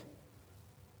obedient.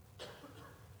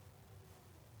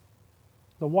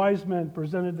 The wise men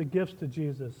presented the gifts to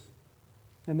Jesus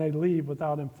and they leave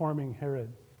without informing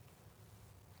Herod.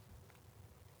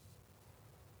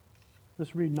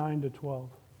 Let's read 9 to 12.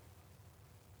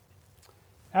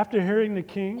 After hearing the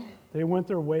king, they went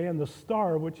their way, and the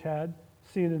star which had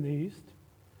seen in the east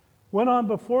went on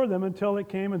before them until it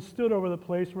came and stood over the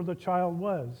place where the child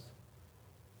was.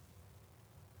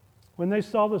 When they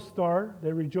saw the star,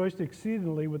 they rejoiced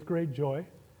exceedingly with great joy.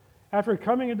 After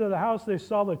coming into the house, they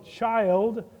saw the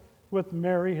child with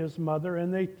Mary, his mother,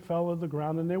 and they fell to the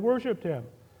ground and they worshipped him.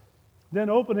 Then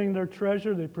opening their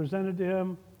treasure, they presented to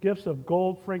him gifts of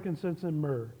gold, frankincense, and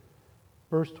myrrh.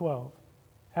 Verse 12.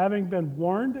 Having been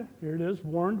warned, here it is,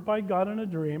 warned by God in a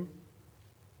dream,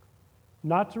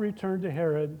 not to return to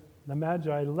Herod, the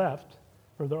Magi left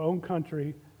for their own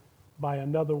country by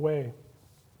another way.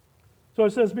 So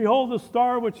it says, behold, the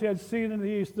star which he had seen in the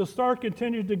east. The star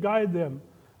continued to guide them,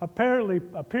 apparently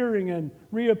appearing and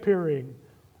reappearing.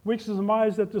 We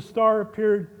surmise that the star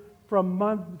appeared for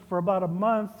about a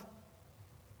month,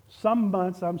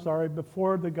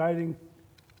 before the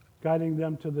guiding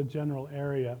them to the general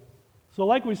area. So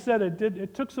like we said,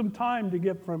 it took some time to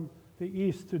get from the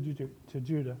east to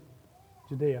Judea.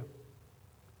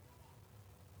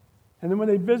 And then when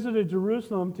they visited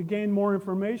Jerusalem to gain more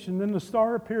information, then the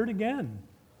star appeared again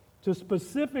to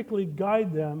specifically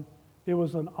guide them. It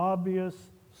was an obvious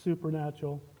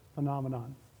supernatural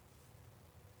phenomenon.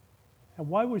 And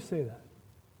why would we say that?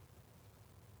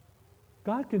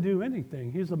 God can do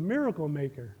anything. He's a miracle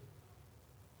maker.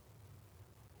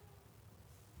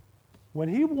 When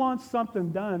he wants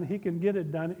something done, he can get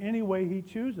it done any way he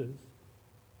chooses.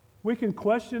 We can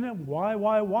question it,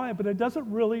 why, but it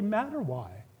doesn't really matter why.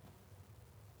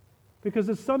 Because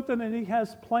it's something that he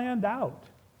has planned out.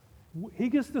 He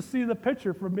gets to see the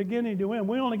picture from beginning to end.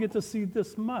 We only get to see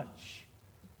this much.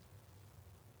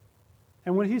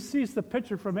 And when he sees the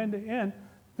picture from end to end,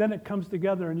 then it comes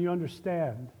together and you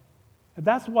understand. And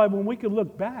that's why when we can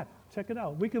look back, check it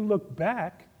out, we can look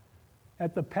back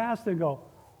at the past and go,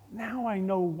 now I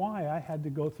know why I had to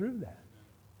go through that.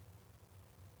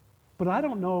 But I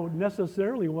don't know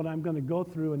necessarily what I'm going to go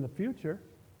through in the future,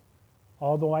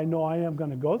 although I know I am going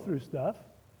to go through stuff.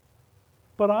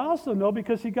 But I also know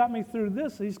because he got me through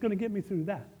this, he's going to get me through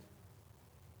that.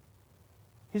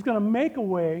 He's going to make a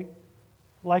way,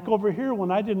 like over here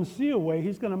when I didn't see a way,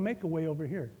 he's going to make a way over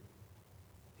here.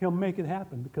 He'll make it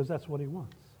happen because that's what he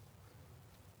wants.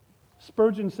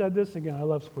 Spurgeon said this again. I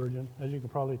love Spurgeon, as you can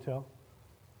probably tell.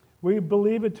 We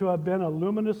believe it to have been a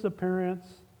luminous appearance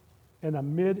and a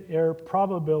mid-air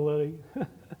probability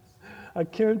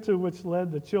akin to which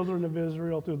led the children of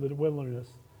Israel through the wilderness,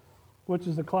 which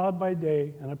is a cloud by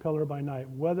day and a pillar by night.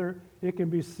 Whether it can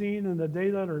be seen in the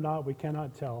daylight or not, we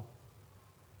cannot tell.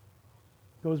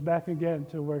 Goes back again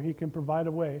to where he can provide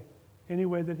a way, any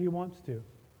way that he wants to.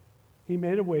 He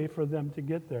made a way for them to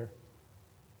get there.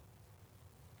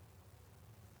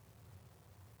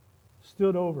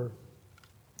 Stood over.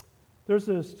 There's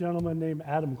this gentleman named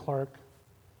Adam Clark,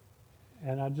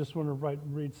 and I just want to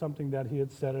read something that he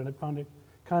had said, and I found it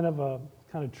kind of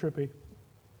trippy.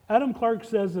 Adam Clark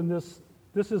says in this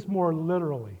is more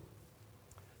literally,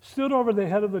 stood over the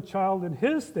head of the child, and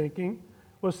his thinking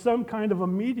was some kind of a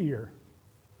meteor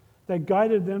that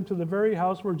guided them to the very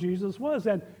house where Jesus was.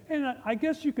 And I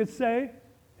guess you could say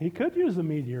he could use a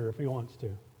meteor if he wants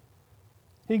to.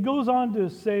 He goes on to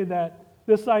say that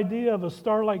this idea of a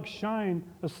star-like shine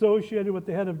associated with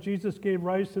the head of Jesus gave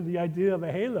rise to the idea of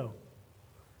a halo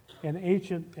in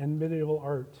ancient and medieval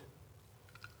art.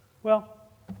 Well,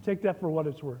 take that for what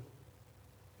it's worth.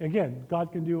 Again,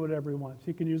 God can do whatever he wants.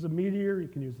 He can use a meteor, he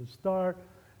can use a star,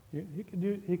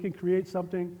 he can create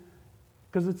something.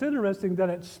 Because it's interesting that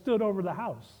it stood over the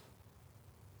house.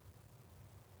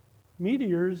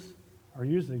 Meteors are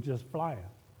usually just flying.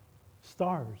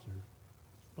 Stars are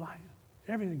flying.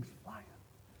 Everything's flying.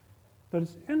 But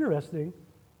it's interesting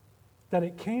that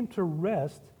it came to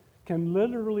rest can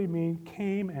literally mean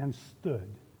came and stood.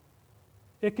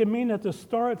 It can mean that the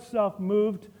star itself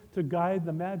moved to guide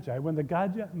the Magi. When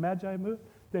the Magi moved,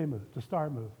 they moved. The star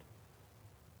moved.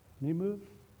 And he moved,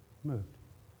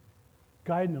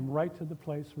 guiding them right to the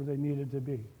place where they needed to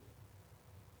be.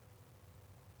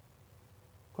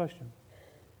 Question.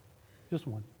 Just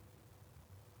one.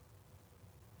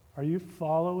 Are you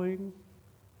following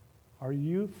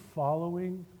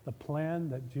the plan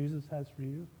that Jesus has for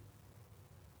you?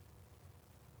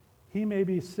 He may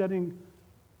be setting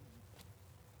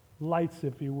lights,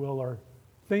 if you will, or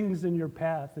things in your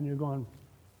path, and you're going,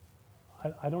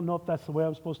 I don't know if that's the way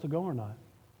I'm supposed to go or not.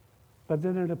 But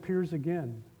then it appears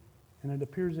again. And it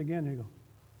appears again, and you go,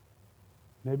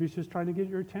 maybe he's just trying to get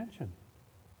your attention.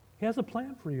 He has a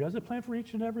plan for you. He has a plan for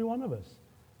each and every one of us.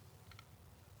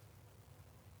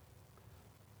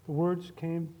 The words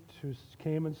came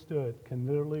and stood can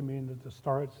literally mean that the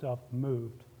star itself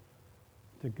moved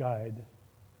to guide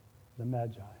the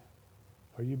Magi.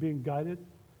 Are you being guided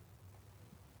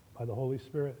by the Holy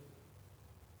Spirit?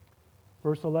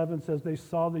 Verse 11 says, they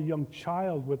saw the young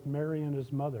child with Mary and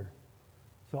his mother.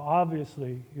 So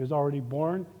obviously, he was already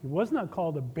born. He was not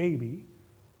called a baby.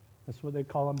 That's what they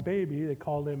call him, baby. They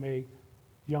called him a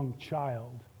young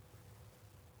child.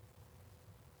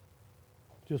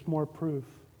 Just more proof,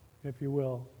 if you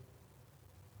will,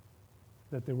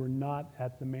 that they were not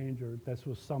at the manger. This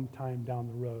was some time down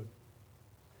the road.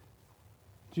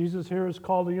 Jesus here is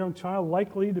called a young child,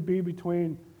 likely to be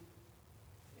between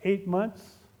 8 months,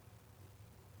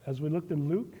 as we looked in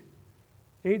Luke,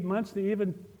 8 months to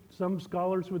even some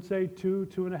scholars would say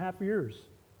 2.5 years.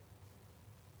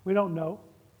 We don't know.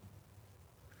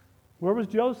 Where was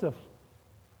Joseph?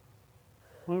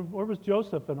 Where was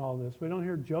Joseph in all this? We don't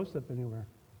hear Joseph anywhere.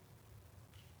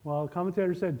 Well, the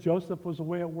commentator said Joseph was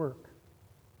away at work,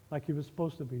 like he was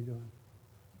supposed to be doing.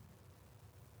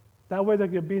 That way there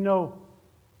could be no,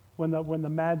 when the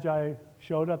Magi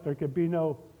showed up, there could be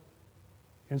no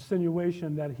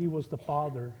insinuation that he was the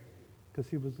father, because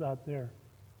he was out there.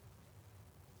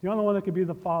 The only one that could be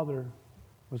the Father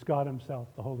was God himself,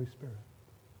 the Holy Spirit.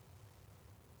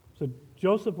 So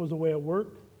Joseph was away at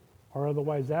work or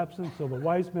otherwise absent, so the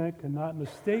wise men cannot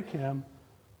mistake him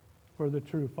for the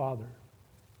true Father.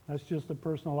 That's just a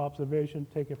personal observation.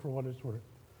 Take it for what it's worth.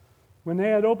 When they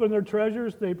had opened their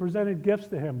treasures, they presented gifts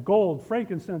to him, gold,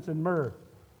 frankincense, and myrrh.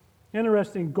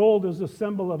 Interesting, gold is a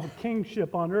symbol of a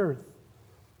kingship on earth.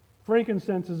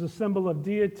 Frankincense is a symbol of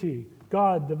deity,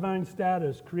 God, divine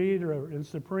status, creator and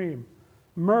supreme.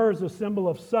 Myrrh is a symbol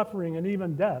of suffering and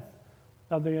even death,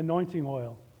 of the anointing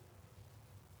oil.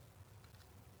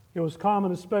 It was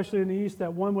common, especially in the East,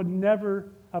 that one would never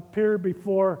appear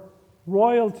before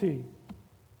royalty.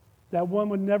 That one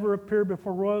would never appear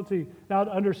before royalty without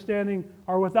understanding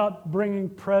or without bringing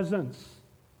presents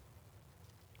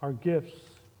or gifts.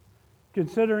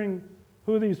 Considering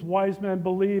who these wise men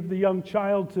believed the young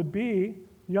child to be,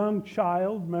 young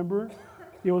child, remember,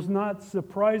 it was not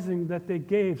surprising that they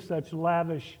gave such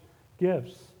lavish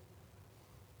gifts.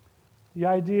 The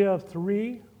idea of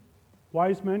three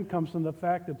wise men comes from the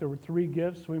fact that there were three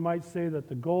gifts. We might say that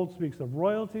the gold speaks of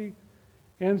royalty,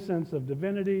 incense of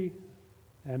divinity,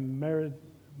 and myrrh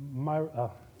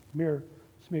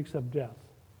speaks of death.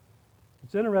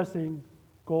 It's interesting,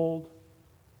 gold,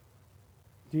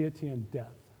 deity, and death.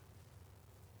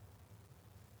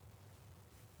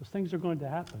 Those things are going to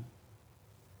happen.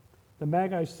 The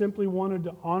Magi simply wanted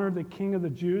to honor the King of the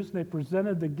Jews. They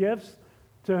presented the gifts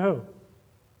to who?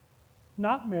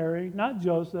 Not Mary, not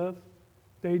Joseph.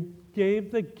 They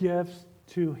gave the gifts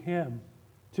to him,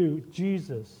 to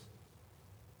Jesus,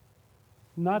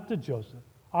 not to Joseph.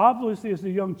 Obviously, as a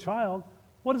young child,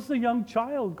 what is the young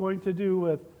child going to do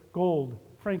with gold,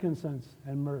 frankincense,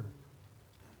 and myrrh?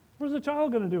 What is the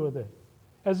child going to do with it?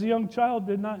 As a young child,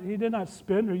 he did not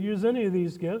spend or use any of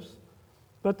these gifts,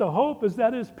 but the hope is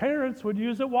that his parents would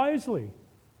use it wisely.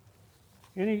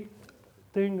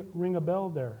 Anything ring a bell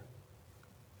there?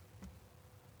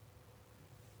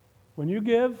 When you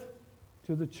give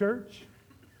to the church,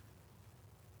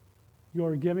 you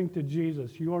are giving to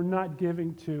Jesus. You are not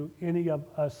giving to any of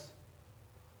us.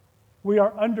 We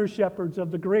are under shepherds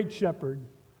of the great shepherd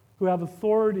who have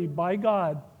authority by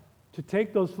God to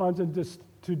take those funds and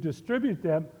to distribute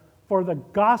them for the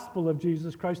gospel of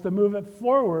Jesus Christ, to move it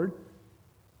forward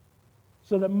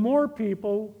so that more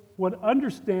people would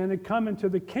understand and come into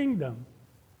the kingdom.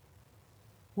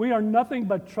 We are nothing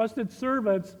but trusted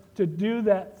servants to do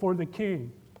that for the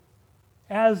King.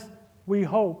 As we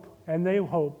hope, and they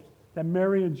hoped, that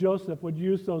Mary and Joseph would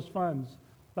use those funds,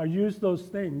 or use those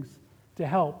things to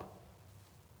help.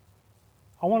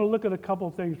 I want to look at a couple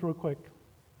of things real quick.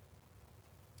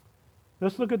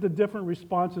 Let's look at the different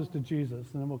responses to Jesus,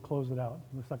 and then we'll close it out.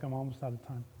 Looks like I'm almost out of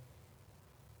time.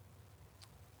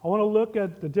 I want to look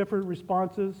at the different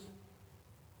responses.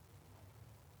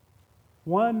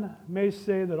 One may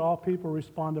say that all people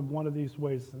respond in one of these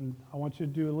ways, and I want you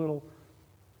to do a little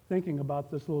thinking about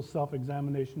this little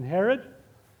self-examination.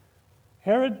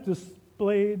 Herod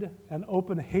displayed an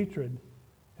open hatred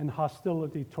and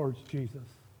hostility towards Jesus.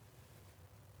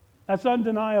 That's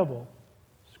undeniable.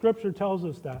 Scripture tells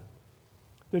us that.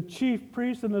 The chief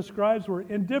priests and the scribes were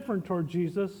indifferent toward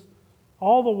Jesus,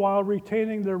 all the while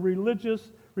retaining their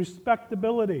religious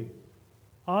respectability.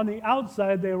 On the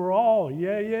outside, they were all,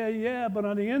 yeah, but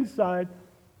on the inside,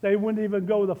 they wouldn't even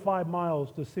go the 5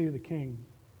 miles to see the king.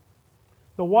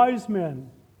 The wise men,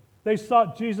 they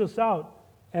sought Jesus out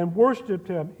and worshiped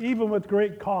him, even with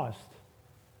great cost.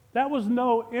 That was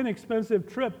no inexpensive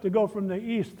trip to go from the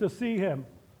east to see him.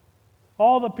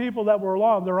 All the people that were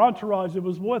along, their entourage that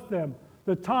was with them,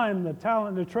 the time, the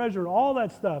talent, the treasure, all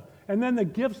that stuff, and then the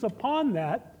gifts upon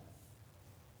that,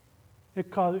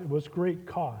 it was great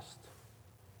cost.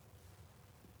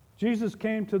 Jesus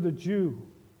came to the Jew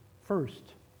first,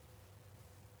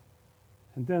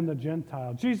 and then the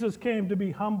Gentile. Jesus came to be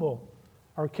humble,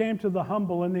 or came to the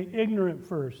humble and the ignorant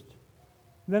first,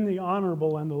 then the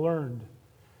honorable and the learned.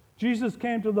 Jesus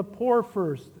came to the poor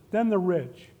first, then the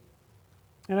rich.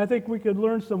 And I think we could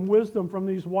learn some wisdom from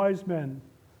these wise men.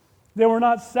 They were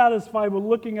not satisfied with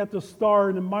looking at the star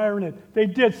and admiring it. They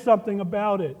did something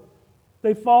about it.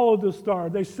 They followed the star.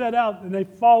 They set out and they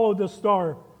followed the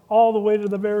star all the way to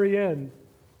the very end.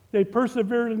 They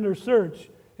persevered in their search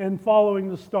and following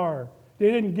the star.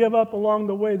 They didn't give up along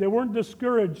the way. They weren't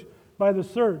discouraged by the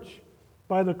search,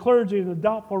 by the clergy and the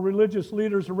doubtful religious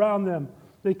leaders around them.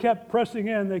 They kept pressing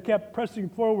in. They kept pressing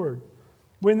forward.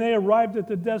 When they arrived at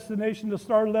the destination the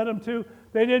star led them to,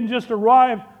 they didn't just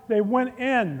arrive, they went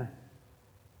in.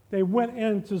 They went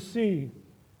in to see.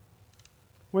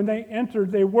 When they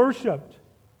entered, they worshiped.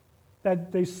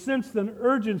 That they sensed an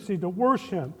urgency to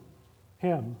worship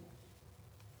him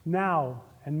now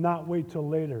and not wait till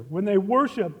later. When they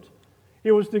worshiped,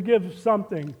 it was to give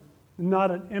something,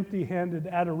 not an empty-handed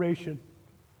adoration.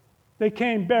 They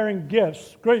came bearing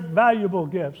gifts, great valuable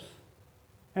gifts,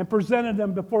 and presented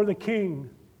them before the king,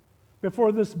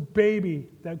 before this baby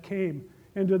that came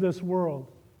into this world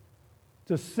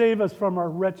to save us from our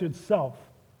wretched self.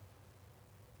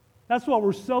 That's what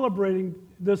we're celebrating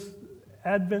this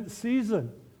Advent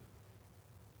season.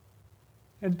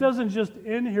 It doesn't just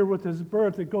end here with his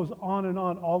birth, it goes on and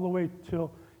on all the way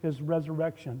till his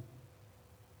resurrection.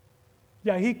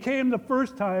 Yeah, he came the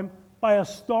first time by a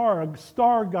star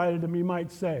guided him, you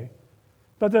might say.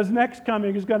 But this next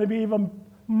coming is going to be even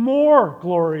more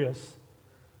glorious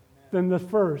than the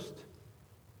first.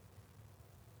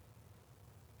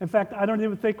 In fact, I don't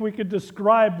even think we could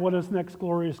describe what his next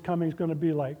glorious coming is going to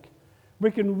be like. We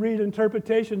can read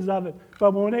interpretations of it,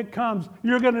 but when it comes,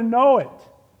 you're going to know it.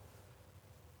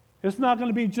 It's not going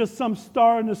to be just some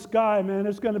star in the sky, man.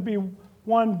 It's going to be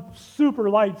one super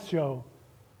light show.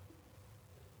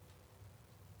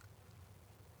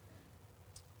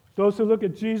 Those who look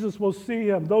at Jesus will see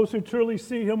him. Those who truly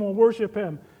see him will worship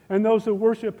him. And those who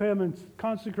worship him and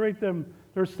consecrate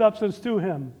their substance to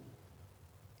him.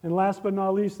 And last but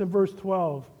not least, in verse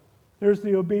 12, there's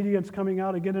the obedience coming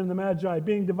out again in the Magi,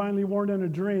 being divinely warned in a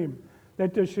dream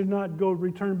that they should not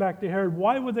return back to Herod.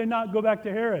 Why would they not go back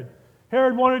to Herod?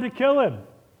 Herod wanted to kill him.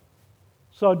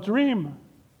 So a dream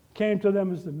came to them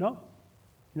and said, no,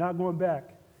 you're not going back.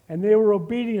 And they were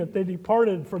obedient. They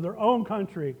departed for their own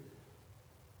country.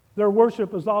 Their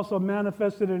worship is also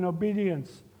manifested in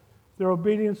obedience. Their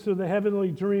obedience to the heavenly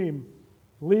dream.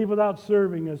 Leave without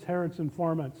serving as Herod's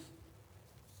informants.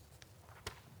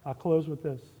 I'll close with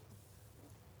this.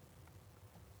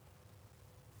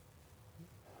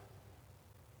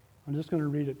 I'm just going to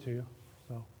read it to you.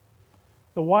 So,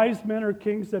 the wise men or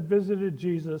kings that visited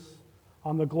Jesus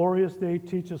on the glorious day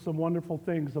teach us some wonderful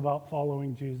things about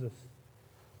following Jesus.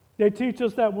 They teach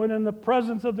us that when in the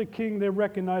presence of the king, they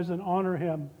recognize and honor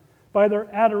him by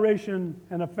their adoration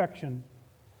and affection.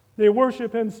 They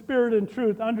worship in spirit and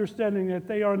truth, understanding that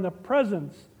they are in the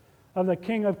presence of the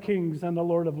King of Kings and the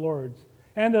Lord of Lords,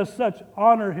 and as such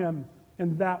honor him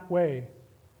in that way.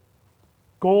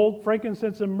 Gold,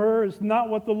 frankincense, and myrrh is not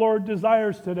what the Lord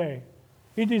desires today.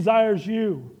 He desires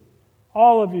you,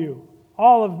 all of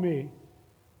me.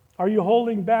 Are you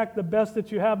holding back the best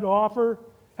that you have to offer?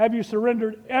 Have you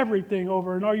surrendered everything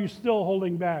over, and are you still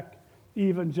holding back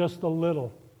even just a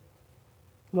little?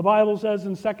 The Bible says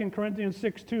in 2 Corinthians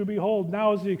 6:2, behold,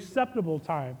 now is the acceptable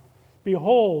time.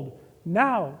 Behold,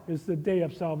 now is the day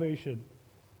of salvation.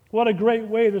 What a great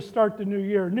way to start the new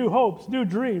year. New hopes, new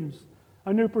dreams,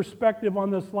 a new perspective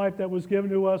on this life that was given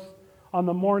to us on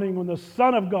the morning when the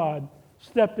Son of God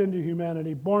stepped into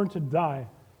humanity, born to die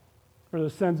for the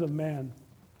sins of man.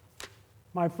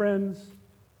 My friends,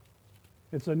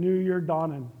 it's a new year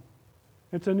dawning.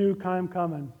 It's a new time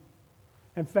coming.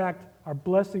 In fact, our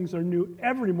blessings are new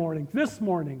every morning. This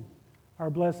morning, our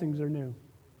blessings are new.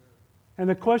 And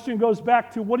the question goes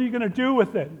back to, what are you going to do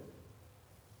with it?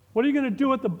 What are you going to do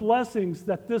with the blessings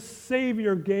that this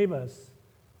Savior gave us?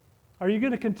 Are you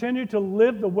going to continue to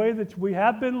live the way that we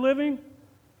have been living?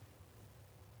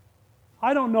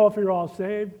 I don't know if you're all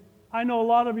saved. I know a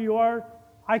lot of you are.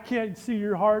 I can't see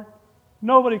your heart.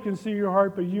 Nobody can see your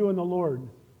heart but you and the Lord.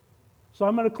 So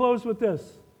I'm going to close with this.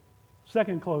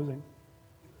 Second closing.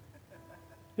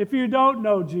 If you don't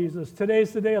know Jesus,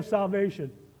 today's the day of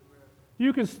salvation.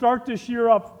 You can start this year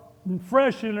up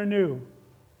fresh and anew.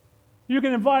 You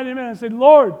can invite him in and say,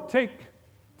 Lord,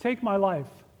 take my life.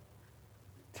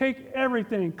 Take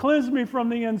everything. Cleanse me from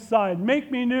the inside.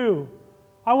 Make me new.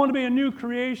 I want to be a new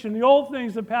creation. The old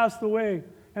things have passed away.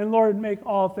 And Lord, make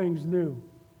all things new.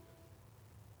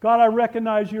 God, I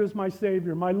recognize you as my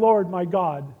Savior, my Lord, my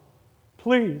God.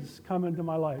 Please come into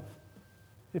my life.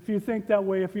 If you think that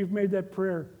way, if you've made that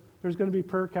prayer, there's going to be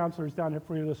prayer counselors down here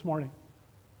for you this morning.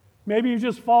 Maybe you've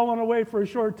just fallen away for a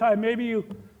short time. Maybe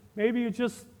you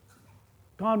just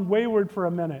gone wayward for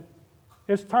a minute.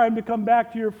 It's time to come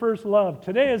back to your first love.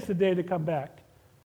 Today is the day to come back.